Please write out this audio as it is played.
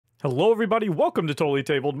Hello everybody, welcome to Totally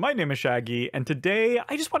Tabled. My name is Shaggy, and today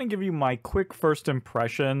I just want to give you my quick first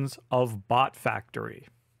impressions of Bot Factory.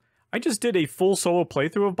 I just did a full solo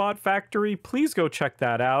playthrough of Bot Factory. Please go check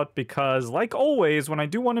that out because, like always, when I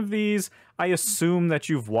do one of these, I assume that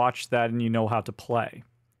you've watched that and you know how to play.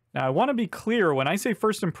 Now, I want to be clear, when I say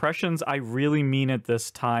first impressions, I really mean it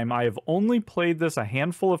this time. I have only played this a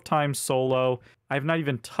handful of times solo. I have not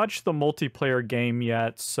even touched the multiplayer game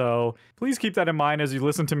yet, so please keep that in mind as you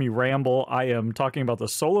listen to me ramble. I am talking about the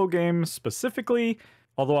solo game specifically,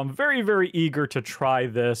 although I'm very, very eager to try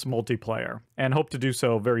this multiplayer and hope to do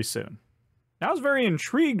so very soon. Now, I was very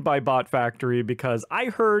intrigued by Bot Factory because I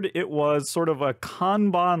heard it was sort of a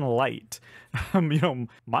Kanban light.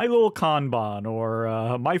 My little Kanban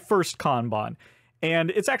or my first Kanban.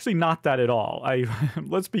 And it's actually not that at all.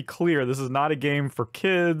 Let's be clear, this is not a game for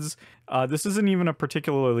kids. This isn't even a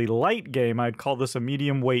particularly light game. I'd call this a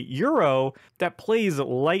medium weight Euro that plays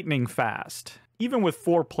lightning fast. Even with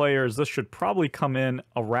 4 players, this should probably come in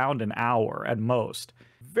around an hour at most.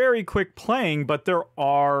 Very quick playing, but there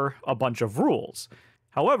are a bunch of rules.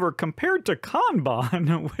 However, compared to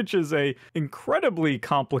Kanban, which is a incredibly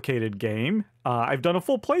complicated game, I've done a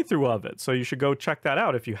full playthrough of it, so you should go check that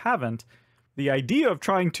out if you haven't. The idea of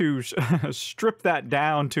trying to strip that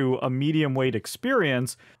down to a medium weight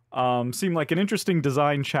experience seemed like an interesting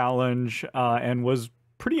design challenge and was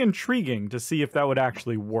pretty intriguing to see if that would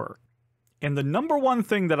actually work. And the number one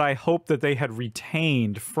thing that I hope that they had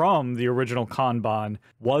retained from the original Kanban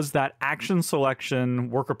was that action selection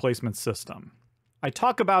worker placement system. I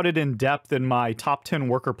talk about it in depth in my top 10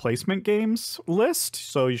 worker placement games list,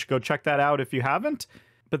 so you should go check that out if you haven't.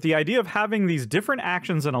 But the idea of having these different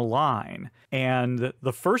actions in a line, and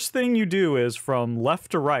the first thing you do is from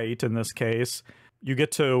left to right, in this case, you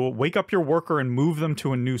get to wake up your worker and move them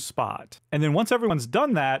to a new spot. And then once everyone's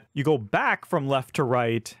done that, you go back from left to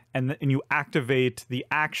right and you activate the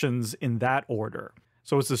actions in that order.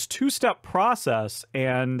 So it's this 2-step process,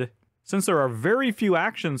 and since there are very few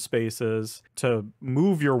action spaces to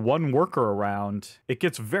move your one worker around, it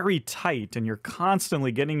gets very tight and you're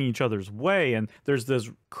constantly getting in each other's way. And there's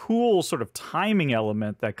this cool sort of timing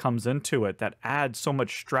element that comes into it that adds so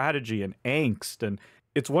much strategy and angst. And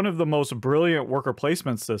it's one of the most brilliant worker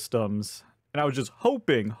placement systems. And I was just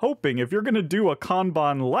hoping if you're going to do a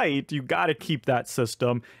Kanban light, you got to keep that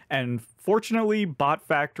system. And fortunately, Bot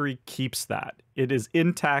Factory keeps that. It is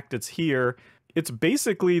intact. It's here. It's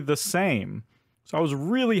basically the same. So I was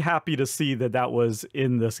really happy to see that that was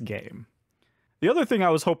in this game. The other thing I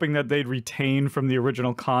was hoping that they'd retain from the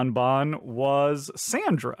original Kanban was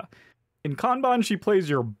Sandra. In Kanban, she plays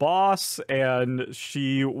your boss, and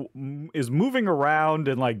she is moving around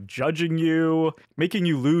and like judging you, making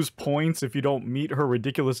you lose points if you don't meet her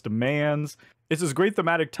ridiculous demands. It's this great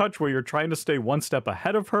thematic touch where you're trying to stay one step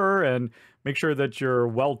ahead of her and make sure that you're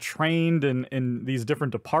well trained in these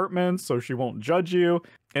different departments so she won't judge you.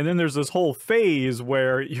 And then there's this whole phase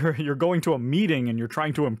where you're going to a meeting and you're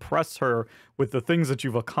trying to impress her with the things that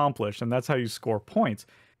you've accomplished, and that's how you score points.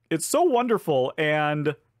 It's so wonderful,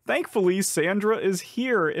 and thankfully, Sandra is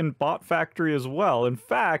here in Bot Factory as well. In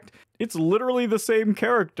fact, it's literally the same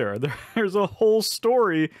character. There's a whole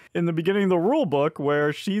story in the beginning of the rulebook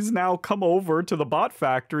where she's now come over to the Bot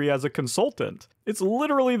Factory as a consultant. It's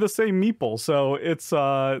literally the same meeple, so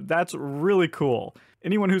that's really cool.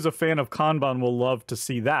 Anyone who's a fan of Kanban will love to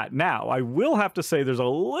see that. Now, I will have to say there's a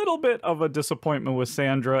little bit of a disappointment with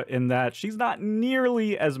Sandra in that she's not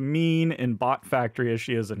nearly as mean in Bot Factory as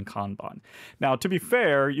she is in Kanban. Now, to be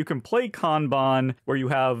fair, you can play Kanban where you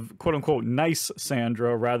have quote-unquote nice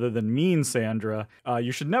Sandra rather than mean Sandra.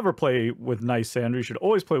 You should never play with nice Sandra. You should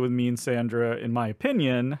always play with mean Sandra, in my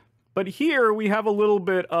opinion. But here we have a little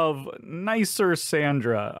bit of nicer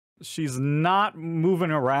Sandra. She's not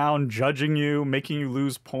moving around, judging you, making you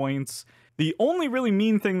lose points. The only really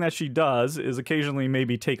mean thing that she does is occasionally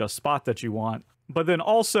maybe take a spot that you want. But then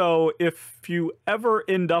also, if you ever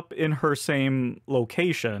end up in her same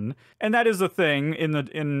location, and that is the thing,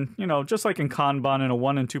 just like in Kanban in a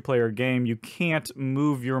 1- and 2-player game, you can't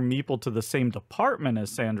move your meeple to the same department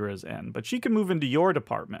as Sandra is in, but she can move into your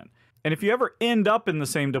department. And if you ever end up in the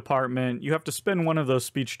same department, you have to spend one of those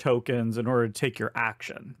speech tokens in order to take your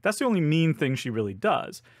action. That's the only mean thing she really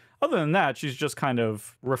does. Other than that, she's just kind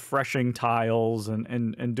of refreshing tiles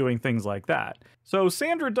and doing things like that. So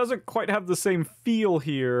Sandra doesn't quite have the same feel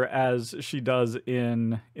here as she does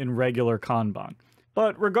in regular Kanban.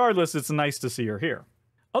 But regardless, it's nice to see her here.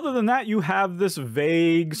 Other than that, you have this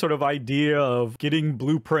vague sort of idea of getting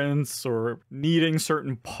blueprints or needing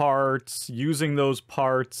certain parts, using those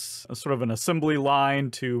parts, a sort of an assembly line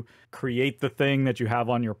to create the thing that you have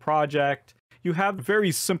on your project. you have a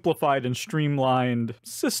very simplified and streamlined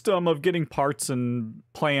system of getting parts and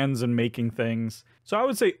plans and making things. So I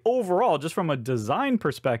would say overall, just from a design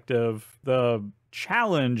perspective, the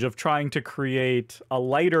challenge of trying to create a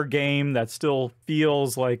lighter game that still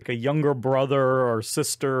feels like a younger brother or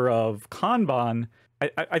sister of Kanban,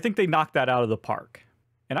 I think they knocked that out of the park.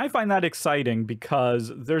 And I find that exciting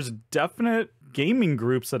because there's definite gaming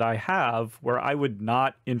groups that I have where I would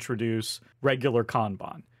not introduce regular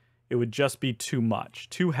Kanban. It would just be too much,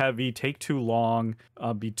 too heavy, take too long,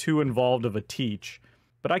 be too involved of a teach.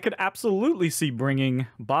 But I could absolutely see bringing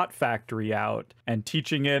Bot Factory out and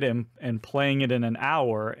teaching it and playing it in an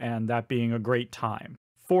hour, and that being a great time.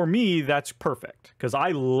 For me, that's perfect, because I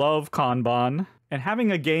love Kanban, and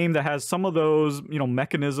having a game that has some of those,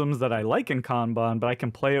 mechanisms that I like in Kanban, but I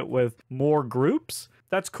can play it with more groups,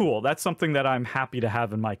 that's cool. That's something that I'm happy to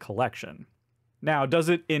have in my collection. Now, does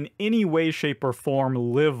it in any way, shape, or form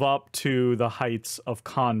live up to the heights of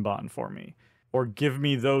Kanban for me? Or give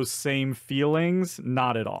me those same feelings?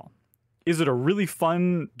 Not at all. Is it a really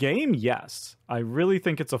fun game? Yes. I really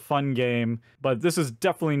think it's a fun game, but this is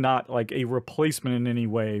definitely not like a replacement in any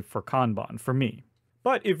way for Kanban for me.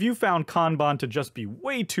 But if you found Kanban to just be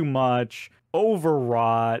way too much,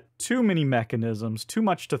 overwrought, too many mechanisms, too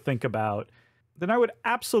much to think about, then I would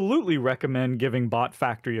absolutely recommend giving Bot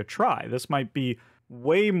Factory a try. This might be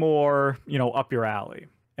way more, up your alley.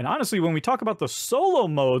 And honestly, when we talk about the solo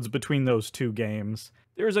modes between those two games,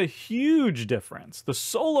 there's a huge difference. The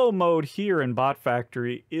solo mode here in Bot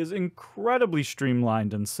Factory is incredibly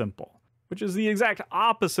streamlined and simple, which is the exact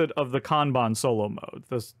opposite of the Kanban solo mode.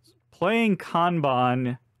 Playing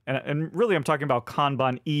Kanban, and really I'm talking about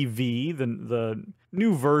Kanban EV, the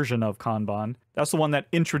new version of Kanban. That's the one that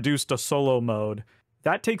introduced a solo mode.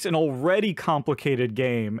 That takes an already complicated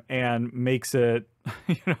game and makes it,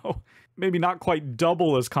 maybe not quite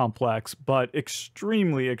double as complex, but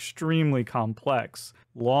extremely, extremely complex.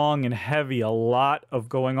 Long and heavy, a lot of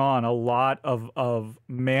going on, a lot of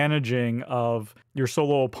managing of your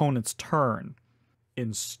solo opponent's turn.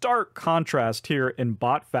 In stark contrast here in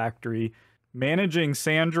Bot Factory, managing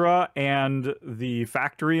Sandra and the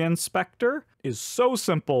factory inspector is so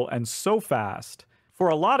simple and so fast. For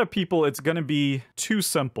a lot of people, it's going to be too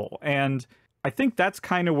simple, and I think that's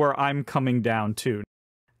kind of where I'm coming down to.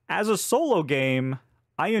 As a solo game,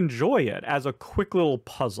 I enjoy it as a quick little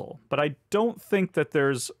puzzle, but I don't think that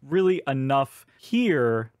there's really enough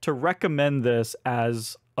here to recommend this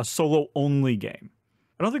as a solo-only game.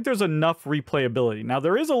 I don't think there's enough replayability. Now,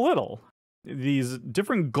 there is a little. These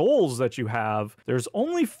different goals that you have, there's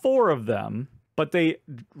only 4 of them, but they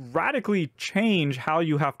radically change how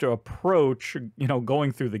you have to approach,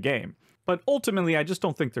 going through the game. But ultimately, I just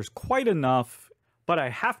don't think there's quite enough. But I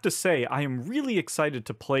have to say, I am really excited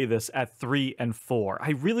to play this at 3 and 4.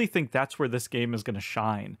 I really think that's where this game is going to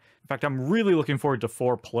shine. In fact, I'm really looking forward to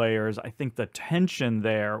 4 players. I think the tension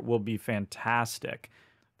there will be fantastic.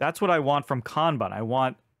 That's what I want from Kanban. I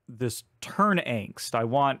want this turn angst. I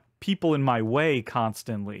want people in my way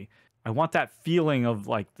constantly. I want that feeling of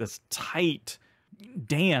like this tight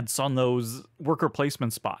dance on those worker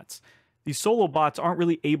placement spots. These solo bots aren't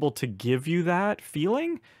really able to give you that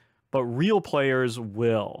feeling, but real players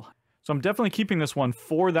will. So I'm definitely keeping this one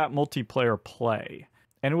for that multiplayer play.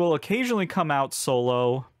 And it will occasionally come out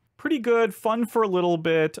solo. Pretty good, fun for a little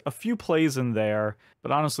bit, a few plays in there.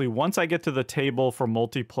 But honestly, once I get to the table for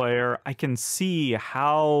multiplayer, I can see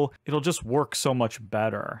how it'll just work so much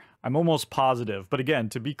better. I'm almost positive. But again,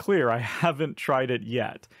 to be clear, I haven't tried it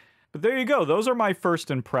yet. But there you go. Those are my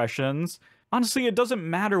first impressions. Honestly, it doesn't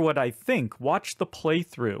matter what I think. Watch the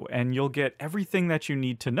playthrough and you'll get everything that you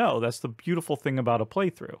need to know. That's the beautiful thing about a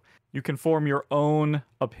playthrough. You can form your own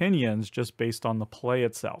opinions just based on the play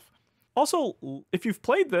itself. Also, if you've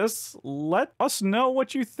played this, let us know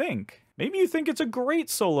what you think. Maybe you think it's a great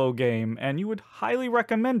solo game and you would highly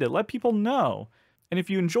recommend it. Let people know. And if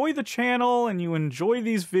you enjoy the channel and you enjoy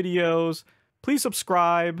these videos, please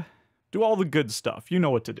subscribe. Do all the good stuff. You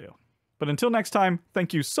know what to do. But until next time,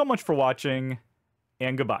 thank you so much for watching,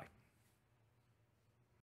 and goodbye.